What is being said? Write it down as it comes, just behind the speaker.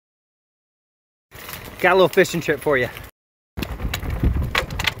Got a little fishing trip for you.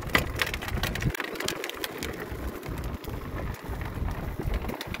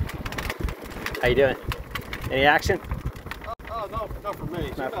 How you doing? Any action? No, not for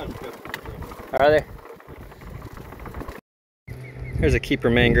me. Sometimes good. Are there? Here's a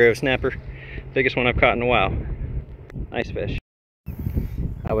keeper mangrove snapper. Biggest one I've caught in a while. Nice fish.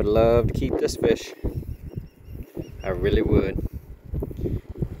 I would love to keep this fish. I really would.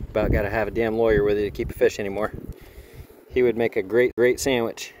 About gotta have a damn lawyer with you to keep a fish anymore. He would make a great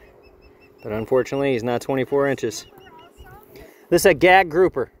sandwich. But unfortunately, he's not 24 inches. This is a gag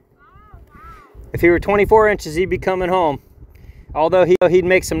grouper. If he were 24 inches, he'd be coming home. Although he'd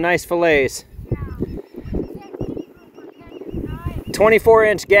make some nice fillets.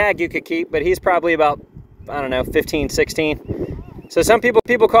 24-inch gag you could keep, but he's probably about, I don't know, 15, 16. So some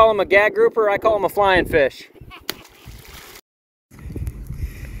people call him a gag grouper. I call him a flying fish.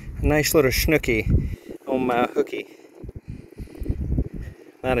 Nice little schnooky on my hooky.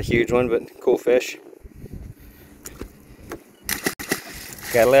 Not a huge one, but cool fish.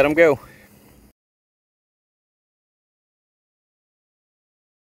 Gotta let him go.